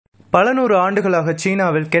பல நூறு ஆண்டுகளாக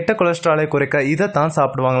சீனாவில் கெட்ட கொலஸ்ட்ராலை குறைக்க இதைத்தான்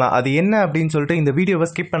சாப்பிடுவாங்களாம். அது என்ன அப்படின்னு சொல்லிட்டு இந்த வீடியோவை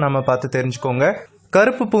ஸ்கிப் பண்ணாம பார்த்து தெரிஞ்சுக்கோங்க.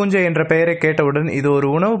 கருப்பு பூஞ்சை என்ற பெயரை கேட்டவுடன் இது ஒரு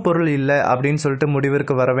உணவுப் பொருள் இல்லை அப்படின்னு சொல்லிட்டு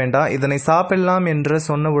முடிவிற்கு வர வேண்டாம். இதனை சாப்பிடலாம் என்று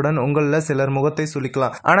சொன்னவுடன் உங்களில் சிலர் முகத்தை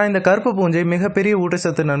சுளிக்கலாம். ஆனா இந்த கருப்பு பூஞ்சை மிகப்பெரிய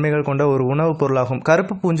ஊட்டச்சத்து நன்மைகள் கொண்ட ஒரு உணவுப் பொருளாகும்.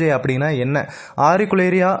 கருப்பு பூஞ்சை அப்படின்னா என்ன?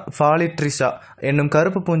 ஆரிகுலேரியா ஃபாலிட்ரிஷா என்னும்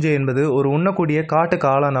கருப்பு பூஞ்சை என்பது ஒரு உண்ணக்கூடிய காட்டு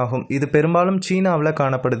காளான் ஆகும். இது பெரும்பாலும் சீனாவில்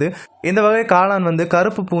காணப்படுது. இந்த வகை காளான்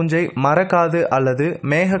கருப்பு பூஞ்சை மரக்காது அல்லது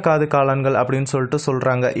மேகக்காது காளான்கள் அப்படின்னு சொல்லிட்டு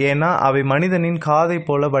சொல்றாங்க. ஏன்னா அவை மனிதனின் காதை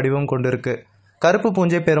போல வடிவம் கொண்டிருக்கு. கருப்பு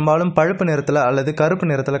பூஞ்சை பெரும்பாலும் பழுப்பு நிறத்தில் அல்லது கருப்பு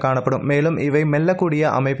நிறத்தில் காணப்படும். மேலும் இவை மெல்லக்கூடிய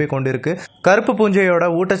அமைப்பை கொண்டிருக்கு. கருப்பு பூஞ்சையோட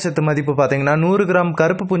ஊட்டச்சத்து மதிப்பு பார்த்தீங்கன்னா 100 கிராம்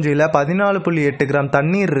கருப்பு பூஞ்சையில் 14.8 கிராம்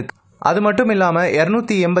தண்ணீர் இருக்கு. அது மட்டும் இல்லாமல்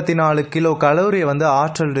 284 கிலோ கலோரி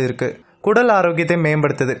ஆற்றல் இருக்கு. குடல் ஆரோக்கியத்தை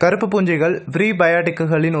மேம்படுத்துது. கருப்பு பூஞ்சைகள்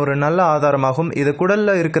ப்ரீபயாட்டிக்குகளின் ஒரு நல்ல ஆதாரமாகும். இது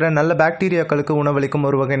குடல்ல இருக்கிற நல்ல பாக்டீரியாக்களுக்கு உணவளிக்கும்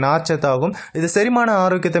ஒரு வகை நார்ச்சத்தாகும். இது செரிமான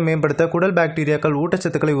ஆரோக்கியத்தை மேம்படுத்த, குடல் பாக்டீரியாக்கள்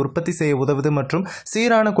ஊட்டச்சத்துக்களை உற்பத்தி செய்ய உதவுது மற்றும்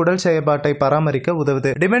சீரான குடல் செயல்பாட்டை பராமரிக்க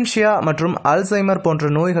உதவுது. டிமென்ஷியா மற்றும் அல்சைமர்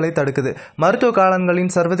போன்ற நோய்களை தடுக்குது. மருத்துவ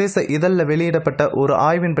காளான்களின் சர்வதேச இதழில் வெளியிடப்பட்ட ஒரு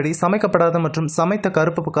ஆய்வின்படி சமைக்கப்படாத மற்றும் சமைத்த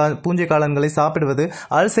கருப்பு பூஞ்சை காளான்களை சாப்பிடுவது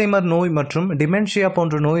அல்சைமர் நோய் மற்றும் டிமென்ஷியா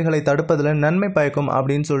போன்ற நோய்களை தடுப்பதில் நன்மை பயக்கும்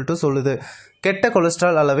அப்படின்னு சொல்லிட்டு சொல்லுது. கெட்ட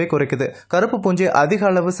கொலஸ்ட்ரால் அளவை குறைக்குது. கருப்பு பூஞ்சை அதிக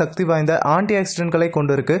அளவு சக்தி வாய்ந்த ஆன்டி ஆக்சிடென்ட்களை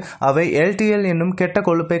கொண்டிருக்கு. அவை LDL என்னும் கெட்ட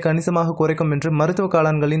கொழுப்பை கணிசமாக குறைக்கும் என்று மருத்துவ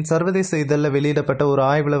காளான்களின் சர்வதேச இதழில் வெளியிடப்பட்ட ஒரு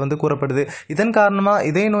ஆய்வில் கூறப்படுது. இதன் காரணமா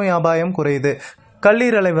இதய நோய் அபாயம் குறையுது.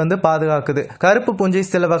 கல்லீரலை பாதுகாக்குது. கருப்பு பூஞ்சை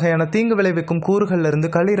சில வகையான தீங்கு விளைவிக்கும் கூறுகளில் இருந்து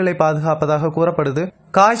கல்லீரலை பாதுகாப்பதாக கூறப்படுது.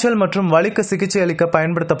 காய்ச்சல் மற்றும் வலிக்கு சிகிச்சை அளிக்க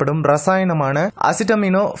பயன்படுத்தப்படும் ரசாயனமான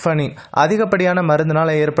அசிட்டமினோபனின் அதிகப்படியான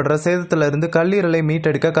மருந்தினால் ஏற்படுற சேதத்திலிருந்து கல்லீரலை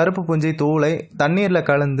மீட்டெடுக்க கருப்பு பூஞ்சை தூளை தண்ணீர்ல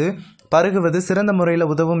கலந்து பருகுவது சிறந்த முறையில்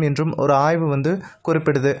உதவும் என்றும் ஒரு ஆய்வு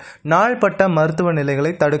குறிப்பிடுது. நாள்பட்ட மருத்துவ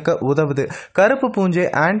நிலைகளை தடுக்க உதவுது. கருப்பு பூஞ்சை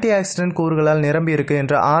ஆன்டி ஆக்சிடென்ட் கூறுகளால் நிரம்பி இருக்கு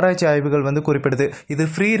என்ற ஆராய்ச்சி ஆய்வுகள் குறிப்பிடுது. இது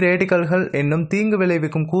ஃப்ரீ ரேடிக்கல்கள் என்னும் தீங்கு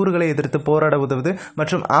விளைவிக்கும் கூறுகளை எதிர்த்து போராட உதவுது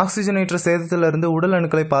மற்றும் ஆக்சிஜனேற்ற சேதத்திலிருந்து உடல்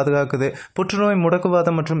அணுக்களை பாதுகாக்குது. புற்றுநோய்,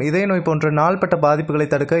 முடக்குவாதம் மற்றும் இதய நோய் போன்ற நாள்பட்ட பாதிப்புகளை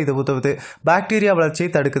தடுக்க இது உதவுது. பாக்டீரியா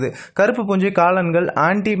வளர்ச்சியை தடுக்குது. கருப்பு பூஞ்சை காளான்கள்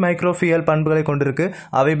ஆன்டி மைக்ரோபியல் பண்புகளை கொண்டிருக்கு.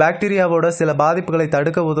 அவை பாக்டீரியாவோட சில பாதிப்புகளை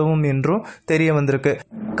தடுக்க உதவும் என்றும் தெரிய வந்திருக்கு.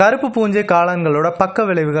 கருப்பு பூஞ்சை காளான்களோட பக்க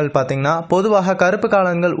விளைவுகள் பார்த்தீங்கன்னா, பொதுவாக கருப்பு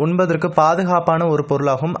காளான்கள் உண்பதற்கு பாதுகாப்பான ஒரு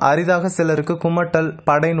பொருளாகும். அரிதாக சிலருக்கு குமட்டல்,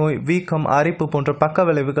 படைநோய், வீக்கம், அரிப்பு போன்ற பக்க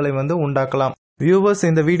விளைவுகளை உண்டாக்கலாம். வியூவர்ஸ்,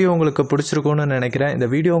 இந்த வீடியோ உங்களுக்கு பிடிச்சிருக்கும்னு நினைக்கிறேன். இந்த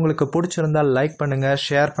வீடியோ உங்களுக்கு பிடிச்சிருந்தால் லைக் பண்ணுங்க,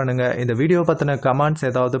 ஷேர் பண்ணுங்க. இந்த வீடியோ பற்றின கமெண்ட்ஸ்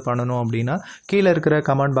ஏதாவது பண்ணணும் அப்படின்னா கீழே இருக்கிற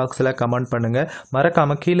கமெண்ட் பாக்ஸில் கமெண்ட் பண்ணுங்க.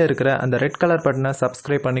 மறக்காம கீழே இருக்கிற அந்த ரெட் கலர் பட்டனை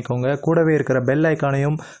சப்ஸ்கிரைப் பண்ணிக்கோங்க. கூடவே இருக்கிற பெல்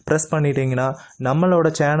ஐக்கானையும் ப்ரெஸ் பண்ணிட்டீங்கன்னா நம்மளோட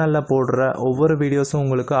சேனலில் போடுற ஒவ்வொரு வீடியோஸும்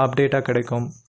உங்களுக்கு அப்டேட்டாக கிடைக்கும்.